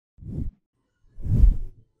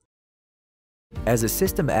As a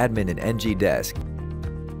system admin in ngDesk,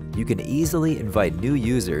 you can easily invite new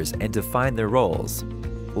users and define their roles.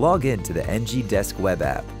 Log in to the ngDesk web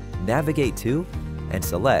app, navigate to, and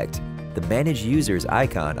select the Manage Users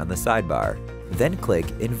icon on the sidebar. Then click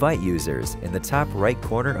Invite Users in the top right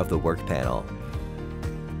corner of the work panel.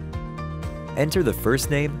 Enter the first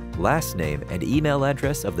name, last name, and email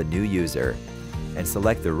address of the new user, and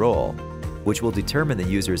select the role, which will determine the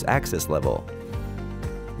user's access level.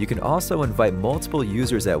 You can also invite multiple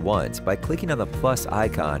users at once by clicking on the plus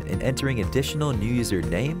icon and entering additional new user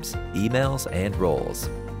names, emails, and roles.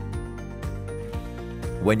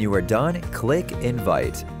 When you are done, click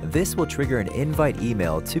Invite. This will trigger an invite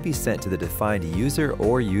email to be sent to the defined user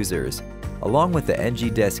or users, along with the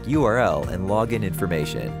ngDesk URL and login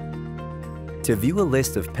information. To view a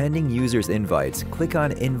list of pending users' invites, click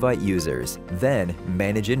on Invite Users, then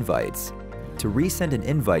Manage Invites. To resend an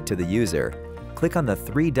invite to the user, click on the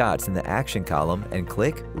three dots in the action column and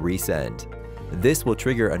click Resend. This will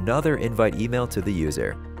trigger another invite email to the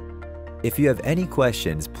user. If you have any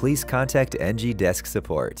questions, please contact ngDesk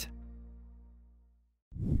support.